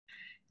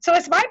So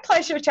it's my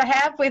pleasure to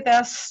have with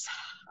us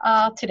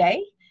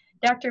today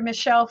Dr.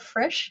 Michelle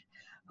Fritsch,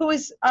 who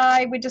is,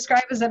 I would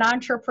describe as an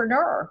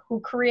entrepreneur who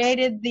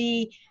created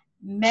the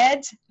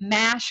Meds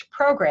MASH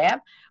program,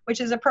 which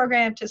is a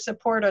program to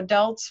support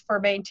adults for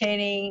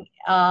maintaining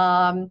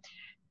uh,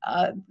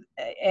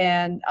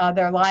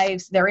 their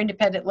lives, their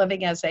independent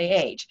living as they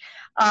age.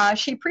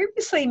 She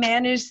previously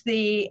managed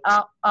the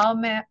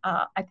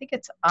I think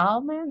it's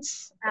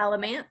Alamance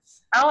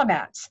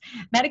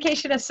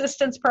Medication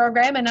Assistance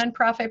Program, a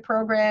nonprofit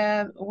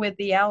program with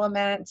the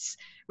Alamance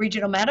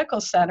Regional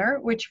Medical Center,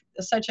 which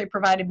essentially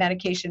provided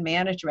medication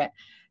management.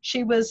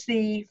 She was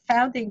the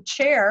founding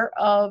chair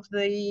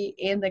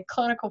in the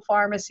clinical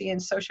pharmacy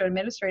and social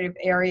administrative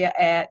area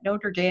at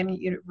Notre Dame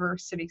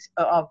University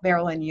of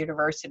Maryland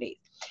University.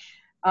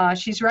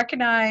 She's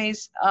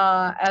recognized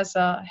as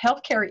a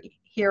healthcare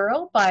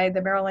hero by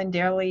the Maryland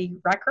Daily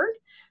Record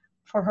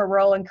for her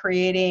role in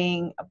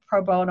creating a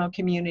pro bono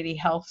community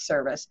health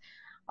service.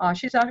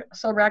 She's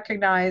also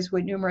recognized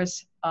with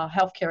numerous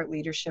healthcare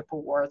leadership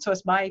awards. So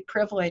it's my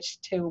privilege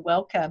to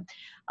welcome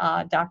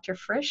Dr.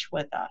 Fritsch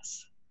with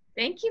us.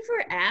 Thank you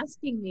for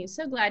asking me.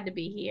 So glad to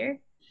be here.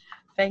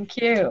 Thank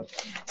you.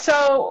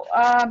 So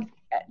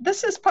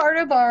this is part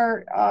of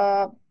our,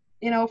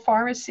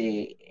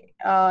 pharmacy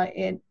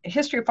in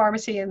history of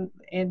pharmacy and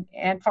in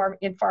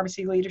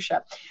pharmacy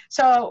leadership.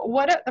 So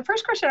the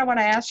first question I want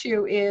to ask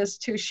you is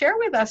to share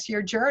with us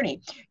your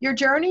journey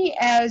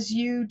as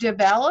you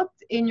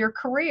developed in your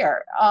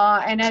career.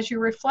 And as you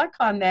reflect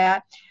on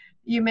that,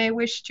 you may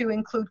wish to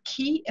include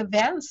key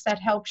events that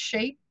helped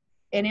shape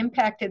and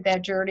impacted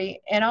that journey,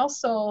 and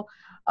also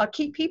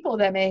key people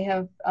that may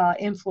have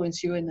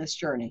influenced you in this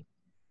journey.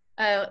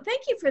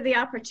 Thank you for the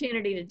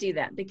opportunity to do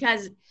that,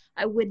 because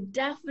I would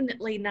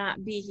definitely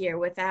not be here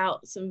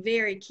without some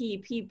very key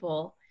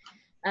people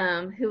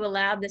who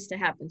allowed this to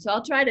happen. So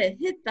I'll try to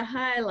hit the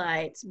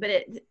highlights, but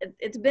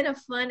it's been a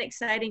fun,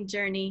 exciting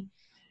journey.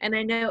 And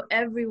I know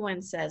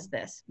everyone says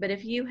this, but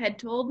if you had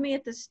told me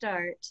at the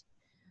start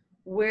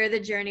where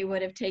the journey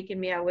would have taken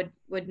me, I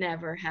would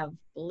never have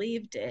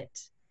believed it.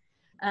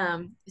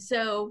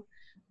 So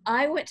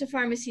I went to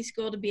pharmacy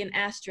school to be an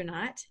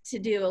astronaut, to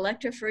do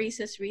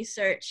electrophoresis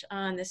research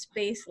on the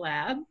space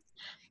lab.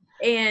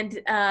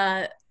 And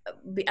I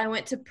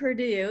went to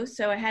Purdue,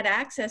 so I had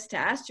access to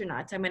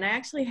astronauts. I mean, I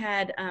actually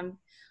had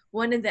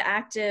one of the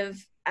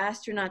active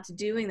astronauts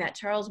doing that,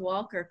 Charles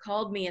Walker,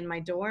 called me in my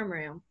dorm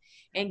room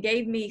and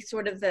gave me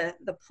sort of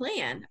the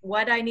plan,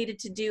 what I needed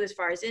to do as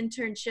far as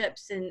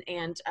internships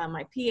and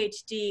my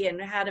PhD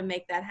and how to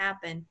make that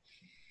happen.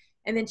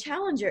 And then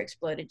Challenger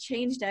exploded,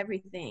 changed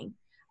everything.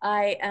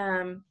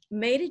 I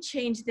made a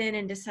change then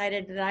and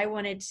decided that I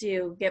wanted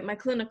to get my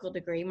clinical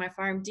degree, my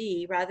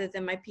PharmD, rather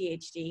than my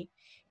PhD,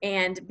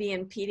 and be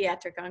in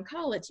pediatric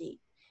oncology.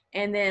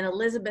 And then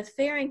Elizabeth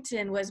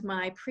Farrington was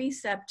my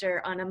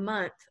preceptor on a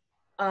month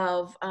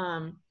of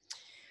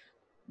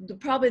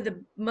probably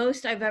the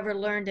most I've ever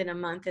learned in a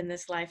month in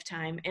this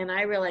lifetime. And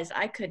I realized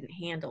I couldn't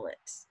handle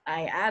it.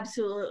 I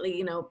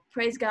absolutely,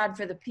 praise God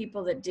for the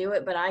people that do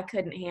it, but I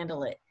couldn't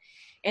handle it.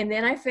 And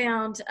then I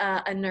found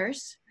a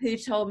nurse who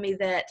told me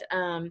that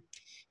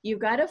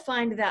you've got to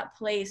find that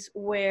place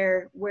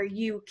where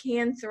you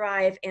can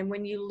thrive. And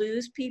when you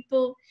lose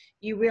people,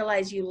 you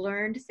realize you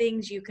learned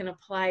things you can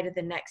apply to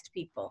the next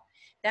people.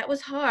 That was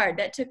hard.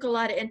 That took a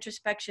lot of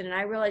introspection. And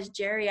I realized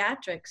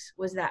geriatrics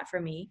was that for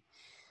me.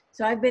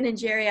 So I've been in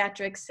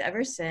geriatrics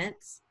ever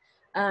since.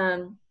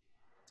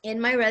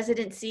 In my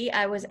residency,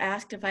 I was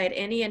asked if I had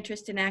any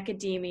interest in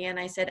academia, and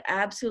I said,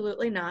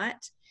 absolutely not.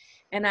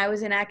 And I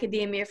was in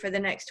academia for the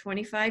next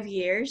 25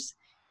 years,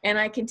 and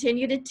I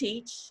continue to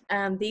teach.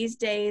 These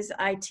days,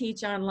 I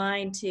teach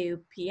online to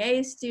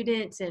PA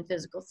students and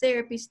physical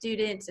therapy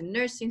students and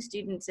nursing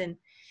students and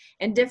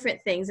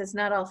different things. It's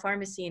not all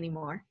pharmacy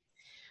anymore.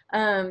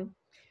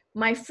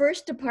 My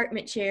first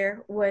department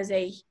chair was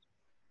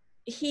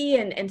he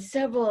and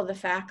several of the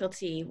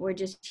faculty were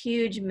just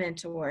huge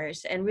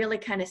mentors and really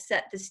kind of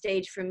set the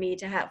stage for me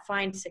to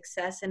find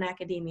success in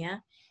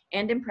academia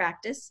and in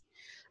practice.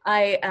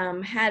 I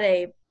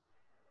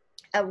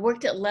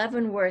worked at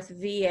Leavenworth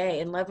VA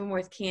in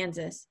Leavenworth,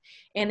 Kansas,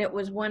 and it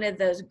was one of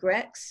those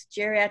GRECs,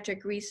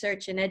 Geriatric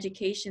Research and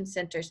Education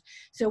Centers.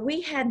 So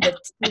we had the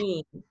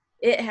team.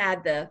 It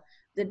had the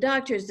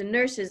doctors, the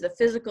nurses, the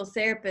physical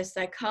therapists,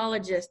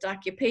 psychologists,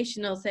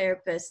 occupational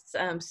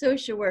therapists,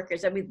 social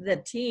workers. I mean, the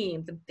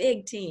team, the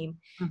big team.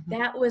 Mm-hmm.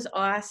 That was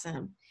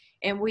awesome.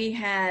 And we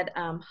had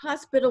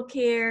hospital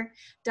care,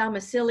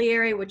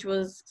 domiciliary, which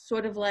was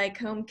sort of like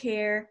home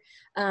care,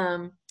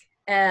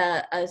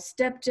 a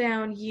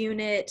step-down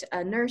unit,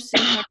 a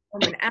nursing home,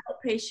 an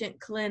outpatient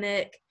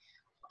clinic,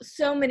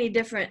 so many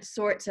different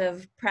sorts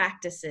of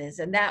practices.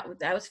 And that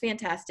was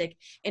fantastic.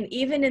 And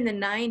even in the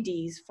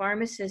 90s,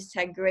 pharmacists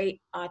had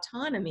great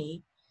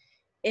autonomy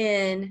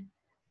in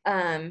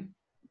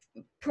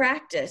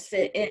practice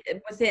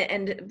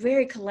and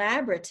very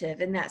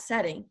collaborative in that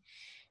setting.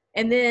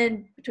 And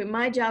then between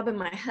my job and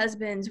my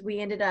husband's, we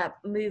ended up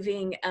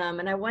moving,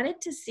 and I wanted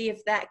to see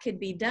if that could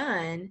be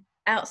done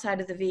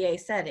outside of the VA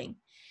setting.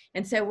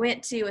 And so I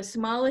went to a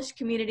smallish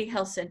community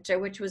health center,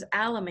 which was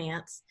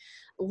Alamance.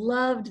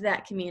 Loved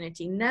that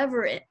community,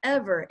 never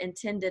ever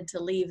intended to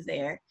leave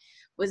there.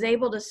 Was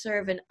able to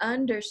serve an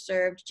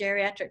underserved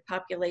geriatric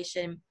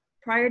population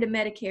prior to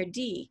Medicare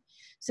D.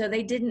 So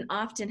they didn't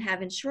often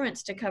have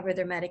insurance to cover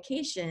their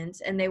medications,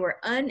 and they were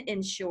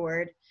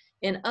uninsured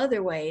in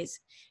other ways.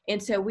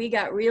 And so we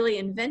got really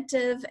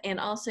inventive and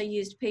also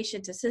used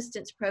patient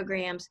assistance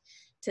programs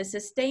to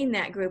sustain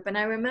that group. And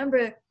I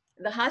remember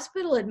the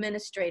hospital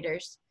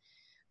administrators,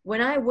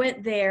 when I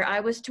went there, I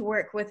was to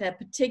work with a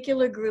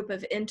particular group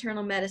of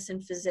internal medicine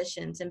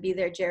physicians and be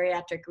their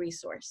geriatric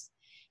resource.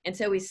 And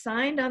so we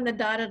signed on the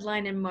dotted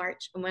line in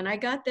March. And when I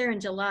got there in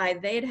July,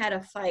 they had had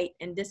a fight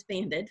and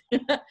disbanded.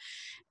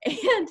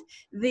 And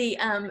the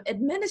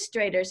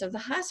administrators of the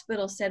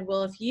hospital said,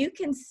 well, if you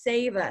can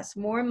save us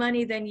more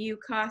money than you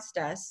cost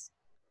us,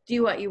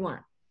 do what you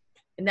want.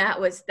 And that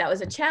was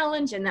a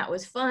challenge, and that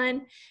was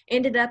fun.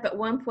 Ended up at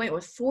one point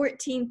with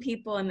 14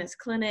 people in this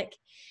clinic.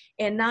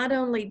 And not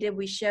only did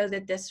we show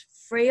that this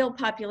frail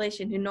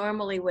population who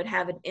normally would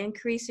have an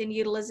increase in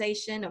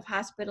utilization of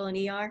hospital and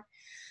ER,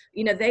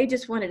 you know, they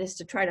just wanted us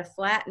to try to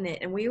flatten it.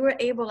 And we were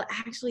able to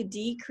actually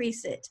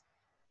decrease it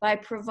by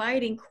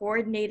providing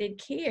coordinated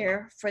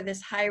care for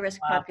this high-risk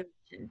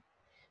population.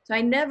 So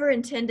I never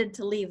intended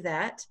to leave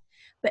that.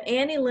 But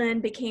Annie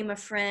Lynn became a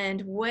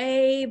friend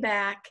way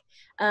back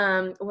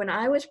when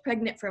I was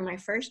pregnant for my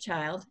first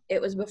child.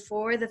 It was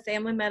before the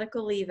Family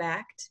Medical Leave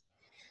Act.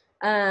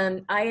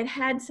 I had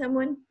had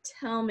someone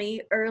tell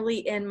me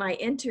early in my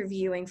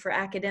interviewing for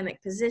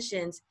academic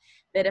positions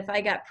that if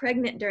I got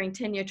pregnant during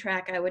tenure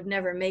track, I would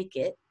never make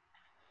it.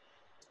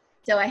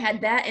 So I had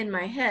that in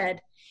my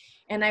head.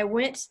 And I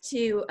went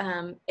to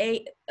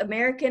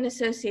American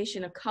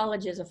Association of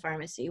Colleges of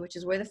Pharmacy, which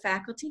is where the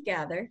faculty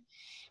gather.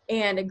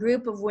 And a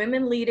group of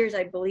women leaders,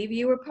 I believe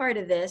you were part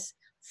of this,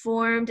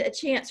 formed a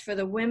chance for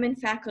the women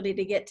faculty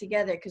to get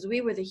together because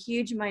we were the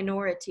huge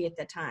minority at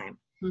the time.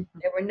 Mm-hmm.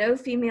 There were no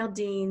female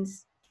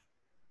deans,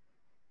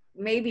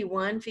 maybe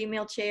one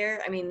female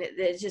chair. I mean,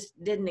 it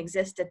just didn't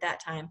exist at that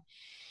time.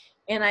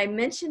 And I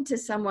mentioned to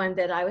someone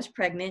that I was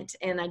pregnant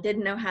and I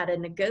didn't know how to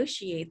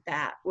negotiate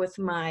that with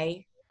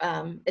my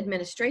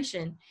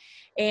administration.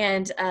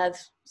 And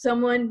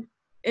someone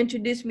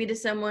introduced me to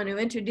someone who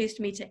introduced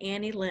me to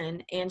Annie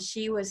Lynn, and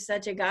she was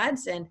such a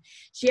godsend.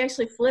 She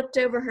actually flipped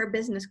over her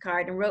business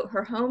card and wrote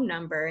her home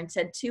number and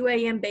said, 2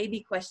 a.m. baby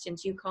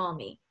questions, you call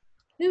me.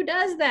 Who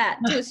does that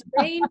to a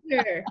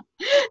stranger?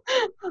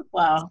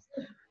 Wow.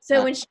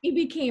 So when she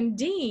became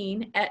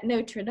dean at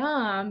Notre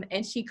Dame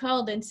and she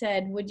called and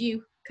said, would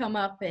you come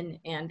up and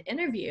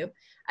interview?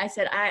 I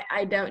said,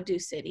 I don't do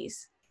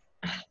cities.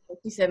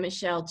 She said,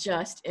 Michelle,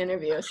 just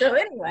interview. So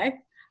anyway,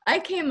 I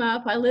came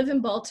up. I live in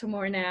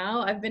Baltimore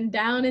now. I've been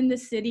down in the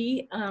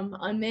city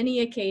on many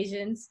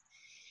occasions.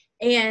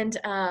 And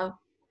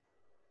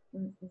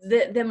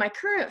then my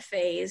current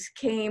phase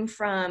came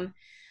from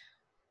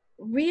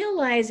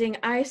realizing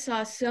I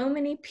saw so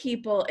many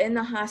people in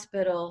the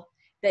hospital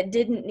that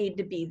didn't need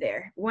to be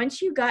there.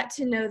 Once you got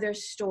to know their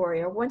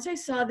story, or once I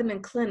saw them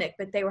in clinic,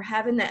 but they were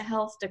having that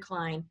health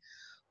decline,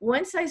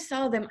 once I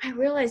saw them, I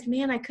realized,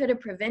 man, I could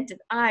have prevented,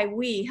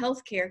 we,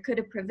 healthcare could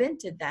have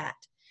prevented that.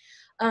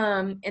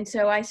 And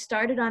so I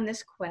started on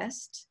this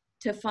quest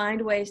to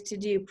find ways to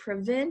do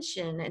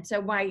prevention. And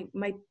so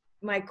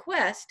my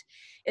quest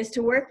is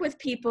to work with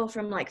people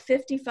from like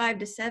 55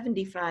 to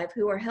 75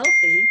 who are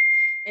healthy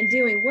and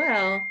doing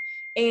well,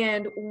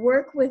 and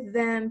work with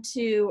them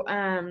to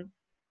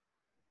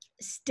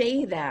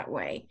stay that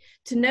way,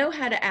 to know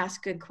how to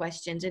ask good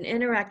questions and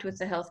interact with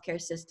the healthcare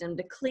system,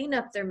 to clean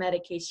up their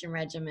medication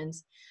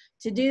regimens,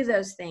 to do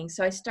those things.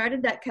 So I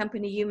started that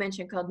company you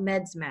mentioned called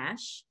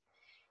MedsMash.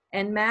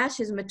 And MASH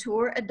is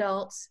mature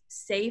adults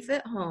safe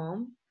at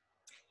home.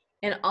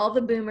 And all the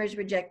boomers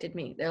rejected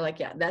me. They're like,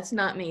 yeah, that's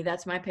not me.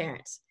 That's my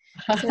parents.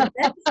 So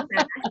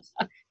MedsMash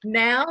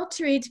now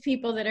treats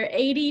people that are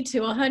 80 to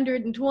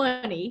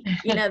 120,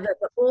 you know, the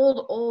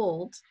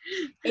old.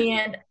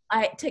 And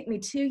it took me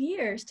 2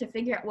 years to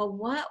figure out, well,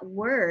 what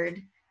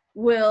word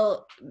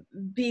will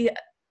be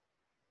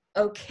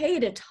okay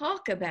to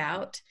talk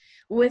about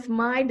with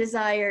my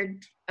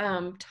desired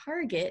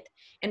target,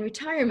 and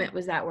retirement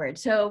was that word.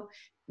 So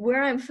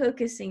where I'm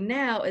focusing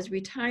now is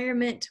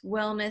retirement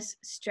wellness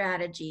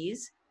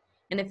strategies.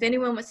 And if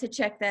anyone wants to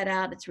check that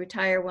out, it's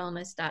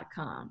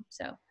retirewellness.com.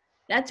 So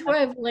that's where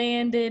I've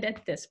landed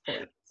at this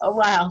point. Oh,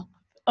 wow.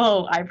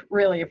 Oh, I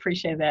really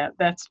appreciate that.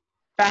 That's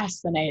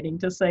fascinating,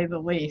 to say the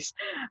least.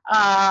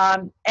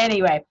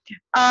 Anyway,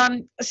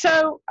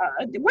 so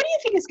what do you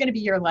think is going to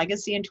be your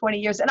legacy in 20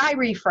 years? And I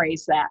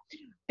rephrase that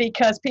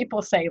because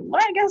people say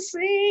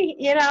legacy,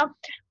 you know.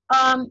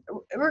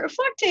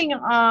 Reflecting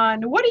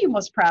on, what are you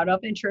most proud of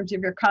in terms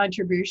of your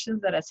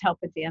contributions that has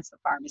helped advance the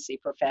pharmacy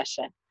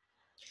profession?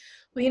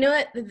 Well, you know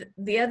what?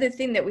 The other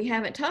thing that we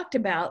haven't talked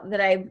about that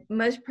I'm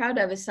most proud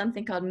of is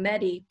something called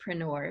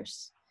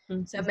Medipreneurs.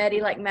 So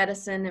Medi like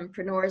medicine and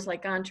preneurs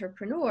like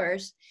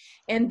entrepreneurs.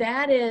 And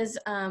that is,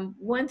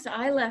 once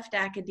I left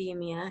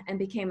academia and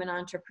became an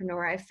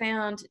entrepreneur, I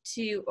found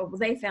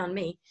they found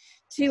me,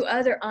 two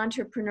other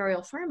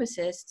entrepreneurial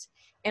pharmacists.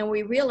 And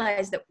we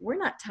realized that we're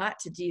not taught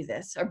to do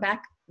this, or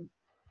back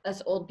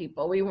us old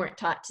people, we weren't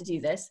taught to do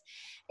this.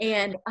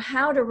 And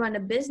how to run a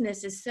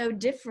business is so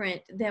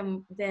different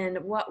than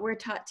what we're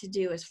taught to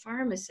do as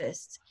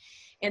pharmacists.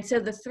 And so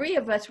the three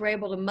of us were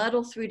able to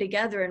muddle through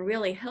together and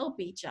really help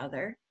each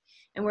other.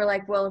 And we're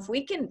like, well,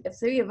 if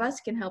three of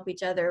us can help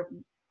each other,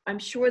 I'm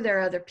sure there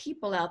are other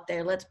people out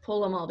there. Let's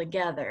pull them all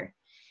together.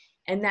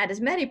 And that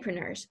is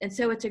Medipreneurs. And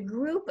so it's a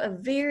group of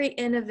very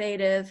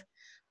innovative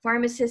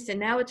pharmacists, and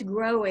now it's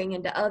growing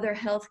into other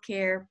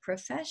healthcare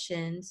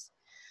professions,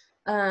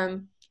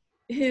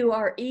 who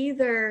are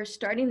either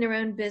starting their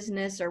own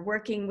business or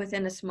working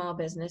within a small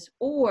business,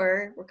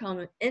 or we're calling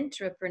them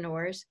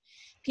intrapreneurs,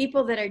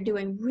 people that are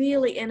doing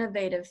really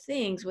innovative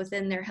things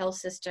within their health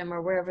system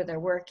or wherever they're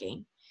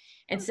working.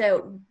 And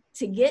so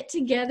to get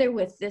together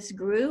with this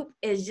group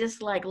is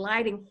just like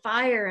lighting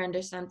fire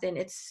under something.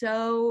 It's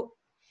so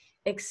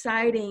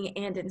exciting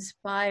and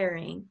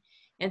inspiring.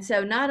 And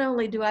so not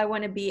only do I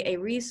want to be a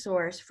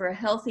resource for a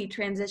healthy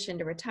transition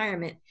to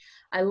retirement,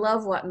 I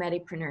love what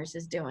Medipreneurs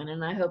is doing,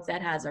 and I hope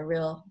that has a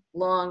real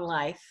long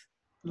life.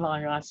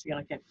 Long life.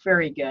 Okay,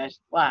 very good.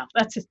 Wow,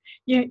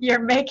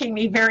 you're making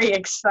me very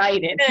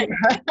excited here.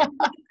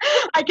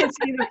 I can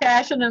see the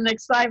passion and the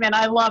excitement.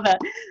 I love it.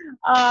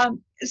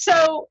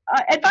 So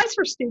advice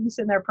for students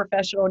in their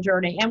professional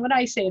journey. And when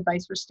I say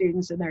advice for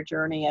students in their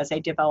journey as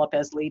they develop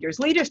as leaders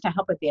to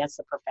help advance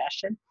the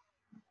profession.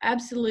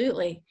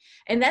 Absolutely.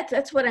 And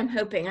that's what I'm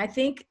hoping. I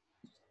think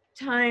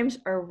times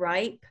are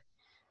ripe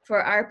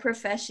for our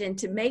profession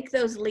to make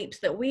those leaps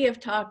that we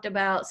have talked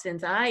about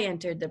since I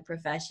entered the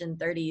profession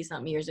 30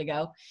 something years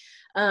ago.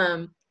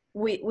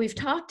 We've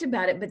talked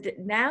about it, but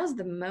now's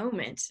the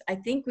moment. I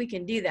think we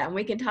can do that. And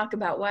we can talk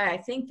about why I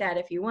think that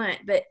if you want,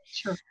 but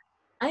sure.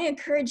 I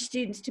encourage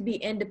students to be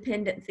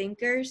independent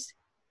thinkers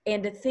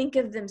and to think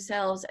of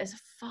themselves as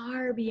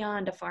far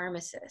beyond a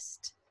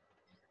pharmacist.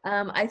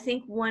 I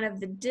think one of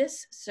the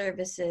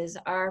disservices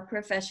our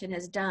profession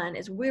has done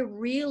is we're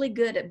really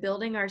good at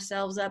building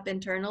ourselves up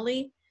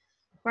internally.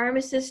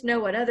 Pharmacists know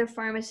what other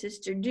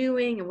pharmacists are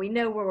doing, and we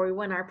know where we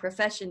want our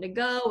profession to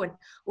go, and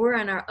we're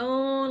in our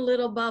own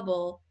little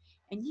bubble.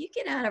 And you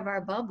get out of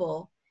our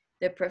bubble,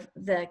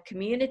 the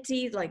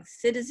community, like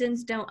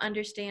citizens, don't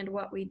understand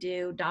what we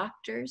do.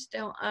 Doctors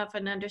don't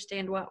often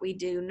understand what we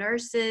do.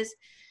 Nurses,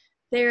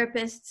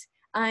 therapists.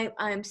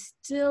 I'm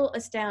still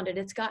astounded.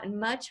 It's gotten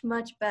much,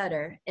 much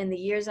better in the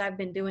years I've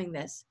been doing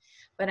this,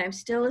 but I'm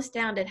still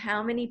astounded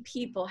how many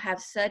people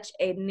have such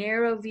a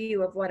narrow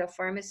view of what a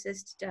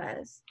pharmacist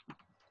does.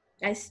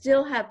 I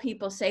still have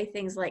people say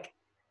things like,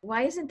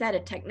 why isn't that a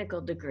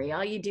technical degree?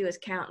 All you do is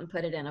count and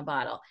put it in a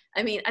bottle.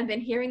 I mean, I've been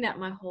hearing that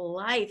my whole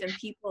life, and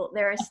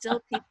there are still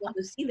people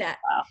who see that.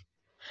 Wow.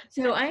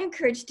 So I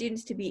encourage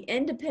students to be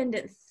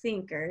independent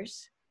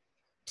thinkers,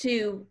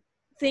 to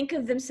think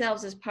of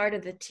themselves as part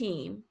of the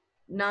team,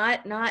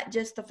 not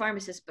just the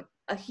pharmacist, but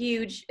a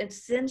huge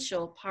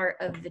essential part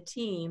of the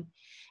team,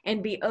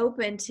 and be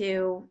open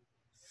to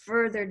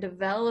further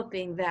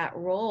developing that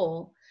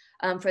role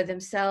for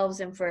themselves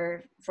and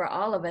for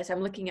all of us. I'm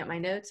looking at my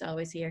notes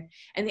always here.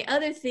 And the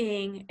other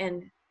thing,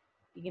 and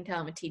you can tell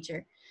I'm a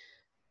teacher,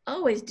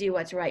 always do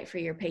what's right for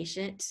your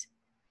patient.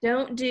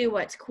 Don't do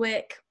what's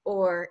quick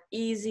or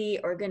easy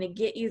or going to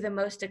get you the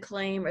most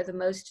acclaim or the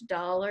most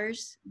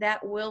dollars.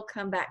 That will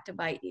come back to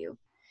bite you.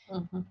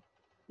 Mm-hmm.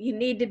 You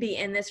need to be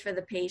in this for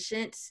the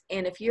patient.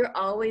 And if you're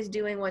always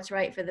doing what's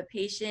right for the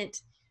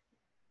patient,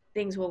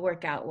 things will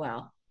work out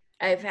well.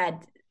 I've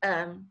had,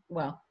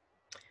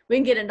 we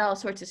can get into all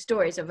sorts of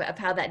stories of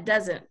how that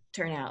doesn't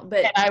turn out.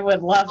 But and I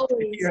would love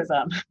to hear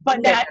them,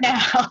 but not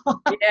now.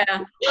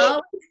 Yeah.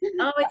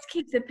 Always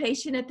keep the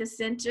patient at the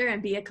center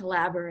and be a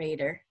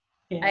collaborator.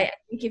 Yeah. I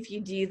think if you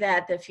do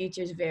that, the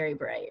future is very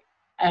bright.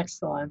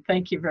 Excellent.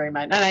 Thank you very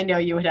much. And I know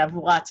you would have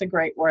lots of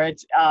great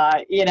words.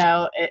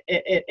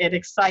 It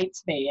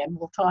excites me, and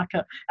we'll talk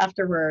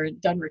after we're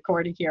done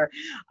recording here.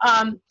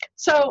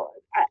 So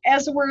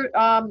as we're,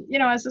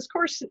 as this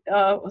course,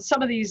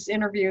 some of these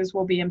interviews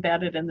will be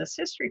embedded in this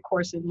history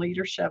course in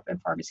leadership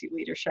and pharmacy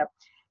leadership.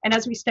 And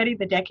as we study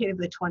the decade of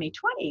the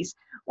 2020s,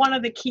 one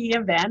of the key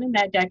events in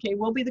that decade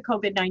will be the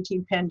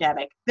COVID-19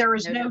 pandemic. There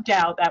is no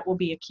doubt that will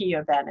be a key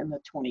event in the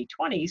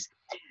 2020s.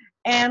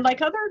 And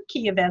like other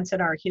key events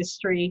in our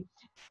history,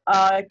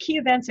 key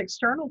events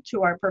external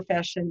to our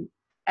profession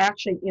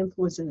actually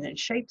influences and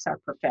shapes our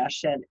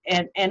profession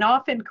and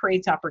often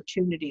creates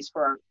opportunities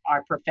for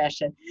our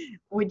profession.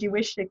 Would you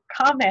wish to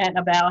comment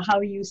about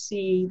how you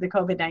see the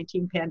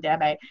COVID-19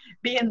 pandemic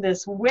being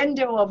this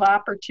window of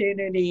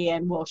opportunity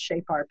and will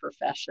shape our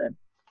profession?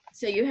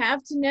 So you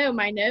have to know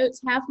my notes,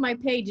 half my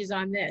page is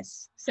on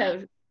this.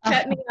 So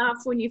cut me off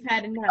when you've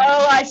had enough.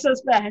 Oh, I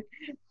suspect.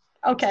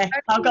 Okay,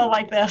 I'll go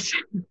like this.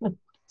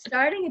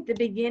 Starting at the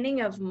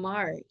beginning of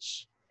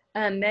March,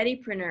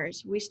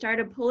 Medipreneurs. We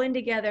started pulling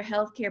together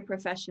healthcare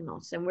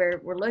professionals, and we're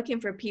looking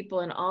for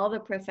people in all the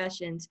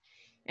professions,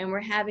 and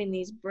we're having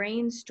these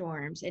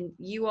brainstorms. And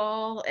you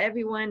all,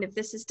 everyone, if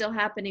this is still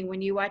happening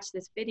when you watch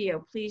this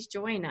video, please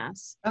join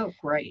us. Oh,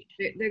 great.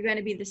 They're going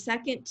to be the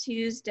second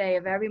Tuesday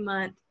of every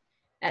month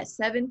at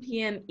 7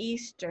 p.m.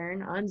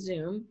 Eastern on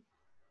Zoom.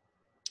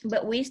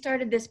 But we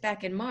started this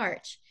back in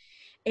March,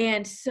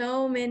 and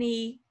so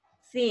many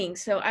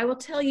things. So I will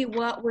tell you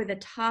what were the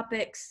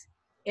topics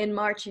in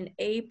March and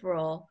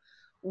April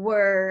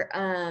were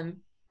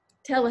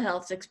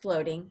telehealth's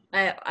exploding.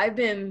 I've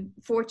been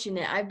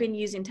fortunate. I've been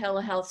using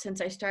telehealth since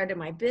I started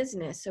my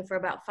business, so for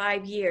about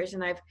 5 years,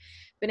 and I've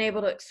been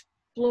able to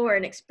explore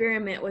and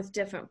experiment with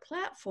different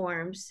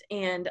platforms,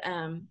 and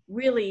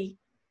really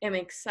am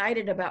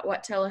excited about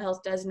what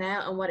telehealth does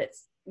now and what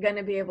it's going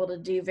to be able to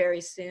do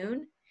very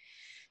soon.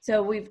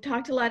 So we've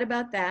talked a lot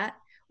about that.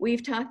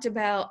 We've talked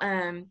about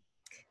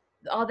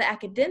all the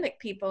academic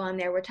people on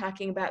there. We're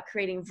talking about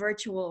creating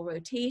virtual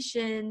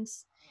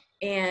rotations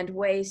and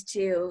ways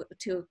to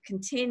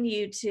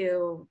continue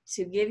to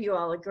give you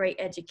all a great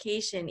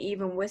education,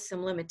 even with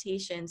some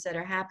limitations that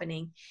are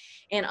happening.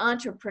 And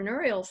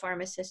entrepreneurial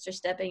pharmacists are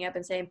stepping up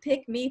and saying,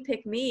 pick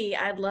me,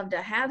 I'd love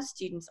to have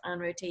students on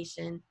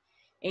rotation.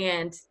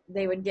 And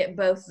they would get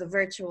both the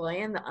virtual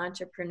and the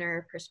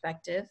entrepreneur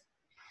perspective.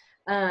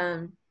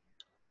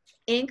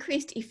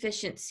 Increased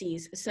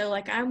efficiencies. So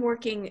like I'm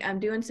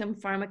doing some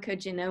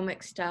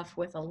pharmacogenomic stuff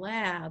with a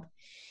lab,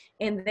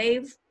 and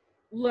they've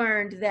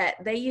learned that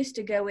they used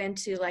to go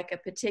into like a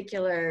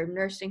particular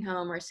nursing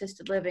home or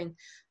assisted living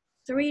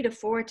 3 to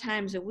 4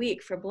 times a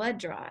week for blood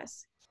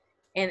draws.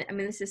 And I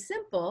mean, this is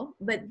simple,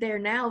 but they're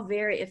now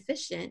very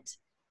efficient.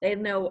 They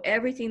know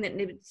everything that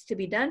needs to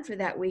be done for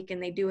that week,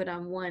 and they do it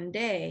on one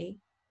day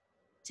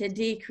to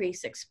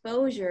decrease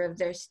exposure of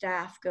their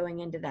staff going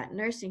into that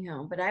nursing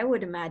home. But I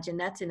would imagine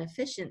that's an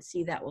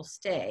efficiency that will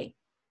stay.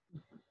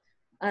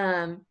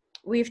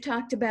 We've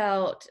talked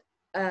about,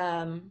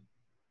 those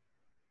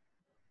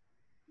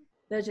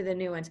are the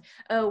new ones.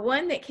 Oh,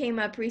 one that came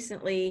up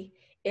recently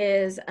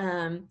is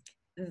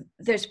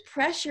there's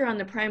pressure on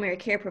the primary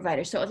care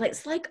provider. So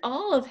it's like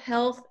all of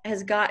health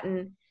has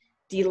gotten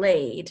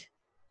delayed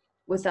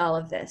with all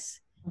of this.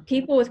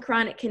 People with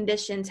chronic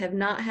conditions have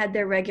not had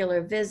their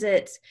regular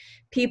visits.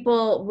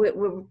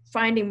 We're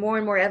finding more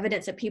and more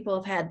evidence that people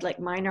have had like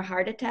minor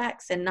heart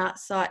attacks and not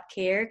sought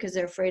care because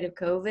they're afraid of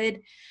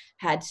COVID,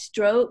 had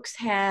strokes,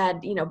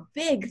 had,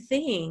 big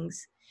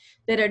things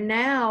that are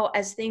now,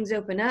 as things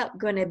open up,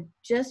 going to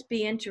just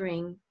be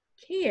entering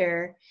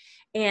care.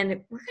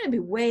 And we're going to be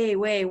way,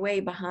 way, way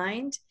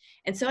behind.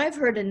 And so I've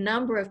heard a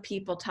number of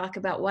people talk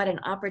about what an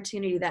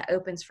opportunity that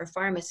opens for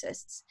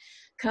pharmacists.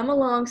 Come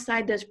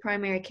alongside those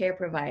primary care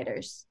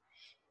providers,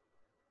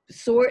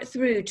 sort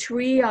through,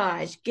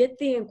 triage, get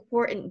the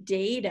important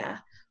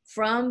data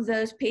from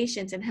those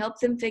patients and help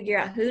them figure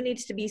out who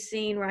needs to be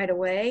seen right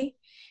away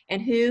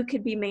and who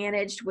could be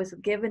managed with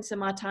giving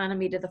some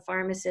autonomy to the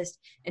pharmacist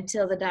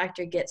until the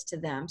doctor gets to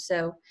them.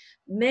 So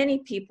many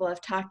people have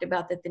talked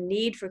about that the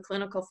need for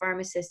clinical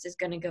pharmacists is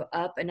going to go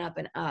up and up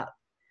and up,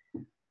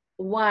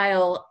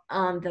 while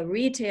on the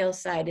retail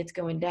side, it's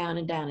going down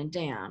and down and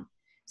down.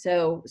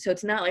 So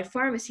it's not like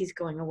pharmacy's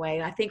going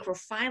away. I think we're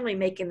finally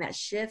making that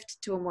shift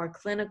to a more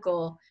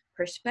clinical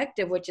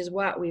perspective, which is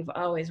what we've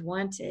always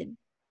wanted.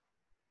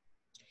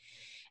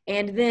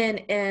 And then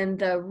in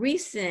the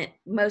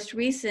most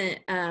recent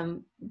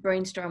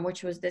brainstorm,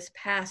 which was this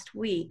past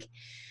week,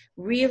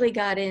 really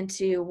got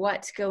into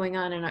what's going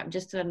on, and I'm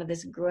just under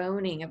this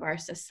groaning of our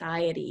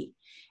society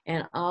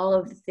and all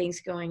of the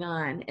things going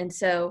on. And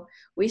so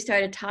we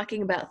started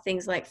talking about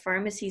things like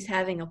pharmacies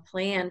having a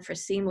plan for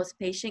seamless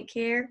patient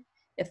care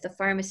if the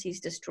pharmacy is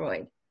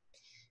destroyed.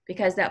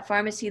 Because that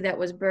pharmacy that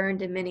was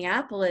burned in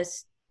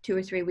Minneapolis 2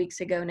 or 3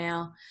 weeks ago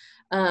now,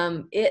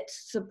 it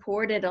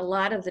supported a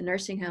lot of the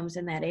nursing homes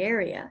in that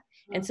area.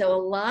 And so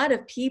a lot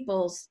of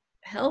people's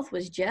health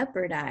was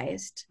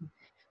jeopardized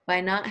by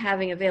not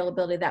having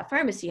availability of that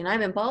pharmacy. And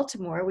I'm in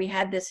Baltimore. We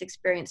had this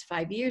experience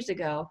 5 years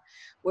ago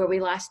where we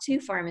lost 2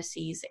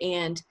 pharmacies.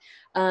 And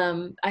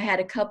I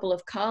had a couple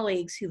of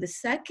colleagues who the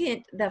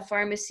second the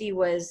pharmacy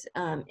was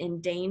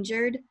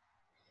endangered,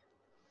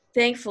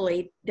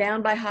 thankfully,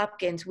 down by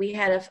Hopkins, we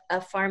had a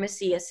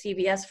pharmacy, a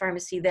CVS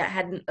pharmacy that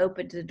hadn't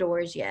opened the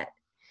doors yet.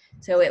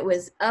 So it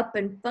was up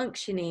and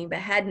functioning, but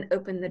hadn't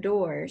opened the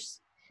doors.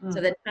 So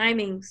the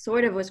timing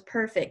sort of was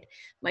perfect.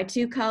 My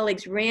 2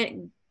 colleagues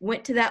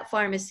went to that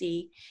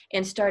pharmacy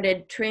and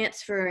started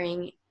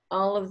transferring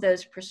all of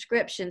those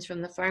prescriptions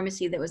from the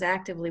pharmacy that was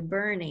actively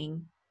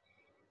burning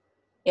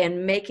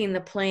and making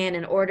the plan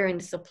and ordering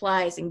the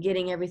supplies and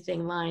getting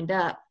everything lined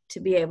up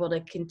to be able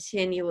to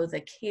continue with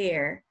the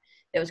care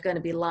that was going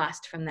to be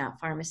lost from that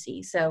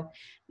pharmacy. So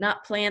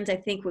not plans I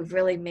think we've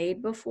really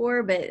made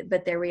before,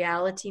 but they're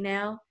reality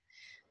now.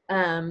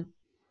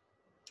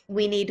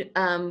 We need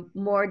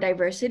more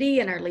diversity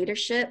in our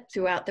leadership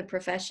throughout the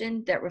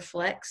profession that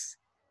reflects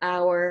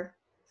our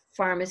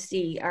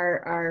pharmacy,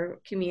 our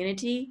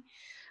community.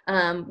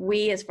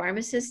 We as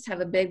pharmacists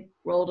have a big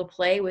role to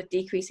play with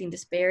decreasing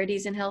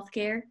disparities in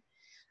healthcare.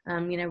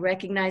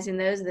 Recognizing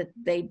those that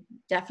they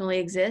definitely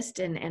exist,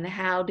 and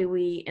how do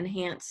we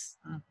enhance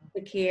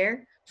the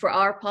care for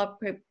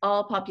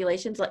all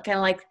populations, kind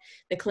of like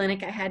the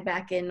clinic I had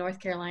back in North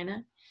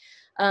Carolina.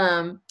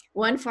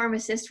 One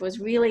pharmacist was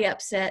really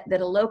upset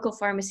that a local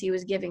pharmacy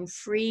was giving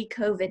free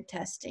COVID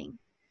testing.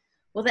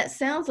 Well, that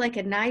sounds like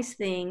a nice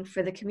thing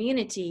for the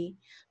community,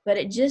 but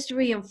it just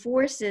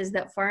reinforces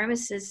that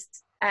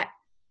pharmacist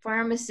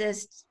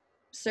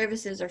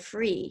services are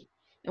free,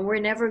 and we're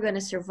never going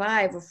to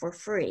survive if we're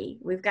free.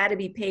 We've got to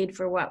be paid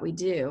for what we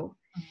do.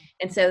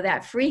 And so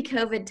that free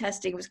COVID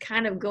testing was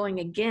kind of going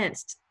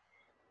against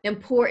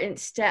important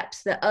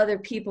steps that other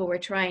people were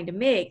trying to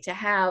make to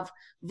have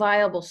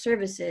viable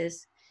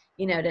services,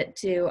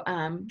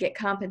 to get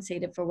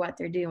compensated for what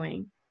they're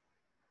doing.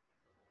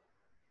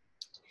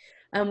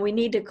 We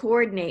need to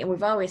coordinate, and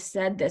we've always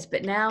said this,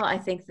 but now I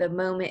think the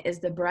moment is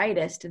the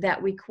brightest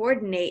that we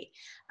coordinate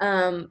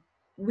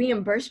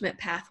reimbursement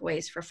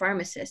pathways for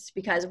pharmacists,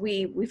 because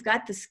we've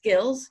got the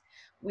skills,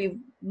 we've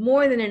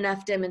more than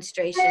enough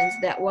demonstrations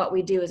that what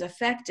we do is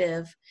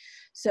effective.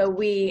 So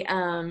we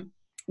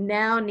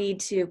now need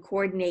to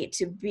coordinate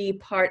to be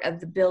part of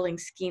the billing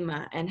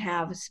schema and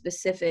have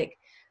specific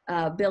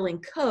billing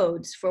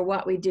codes for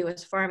what we do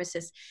as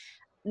pharmacists,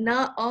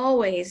 not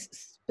always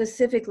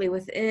specifically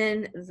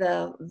within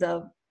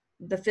the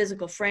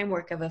physical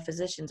framework of a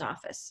physician's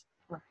office.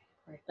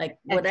 Right. Like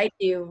what I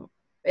do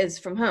is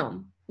from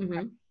home.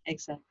 Mm-hmm.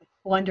 Exactly.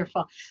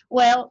 Wonderful.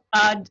 Well,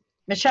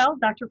 Michelle,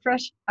 Dr.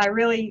 Fritsch, I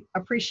really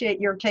appreciate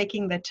your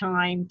taking the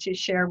time to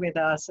share with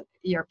us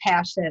your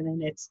passion,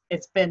 and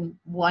it's been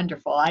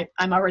wonderful.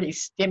 I'm already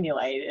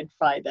stimulated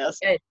by this.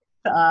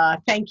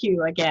 Thank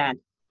you again.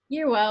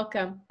 You're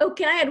welcome. Oh,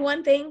 can I add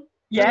one thing?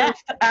 Yes,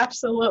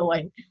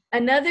 absolutely.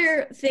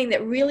 Another thing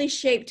that really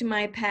shaped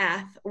my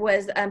path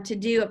was to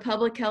do a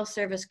public health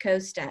service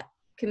co-step,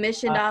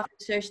 commissioned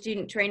officer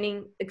student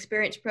training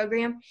experience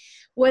program.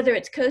 Whether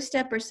it's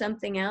co-step or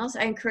something else,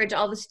 I encourage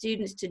all the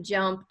students to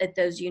jump at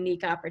those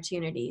unique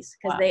opportunities,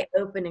 because they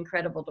open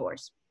incredible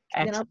doors.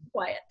 Excellent. Then I'll be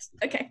quiet.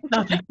 Okay.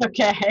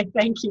 Okay.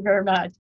 Thank you very much.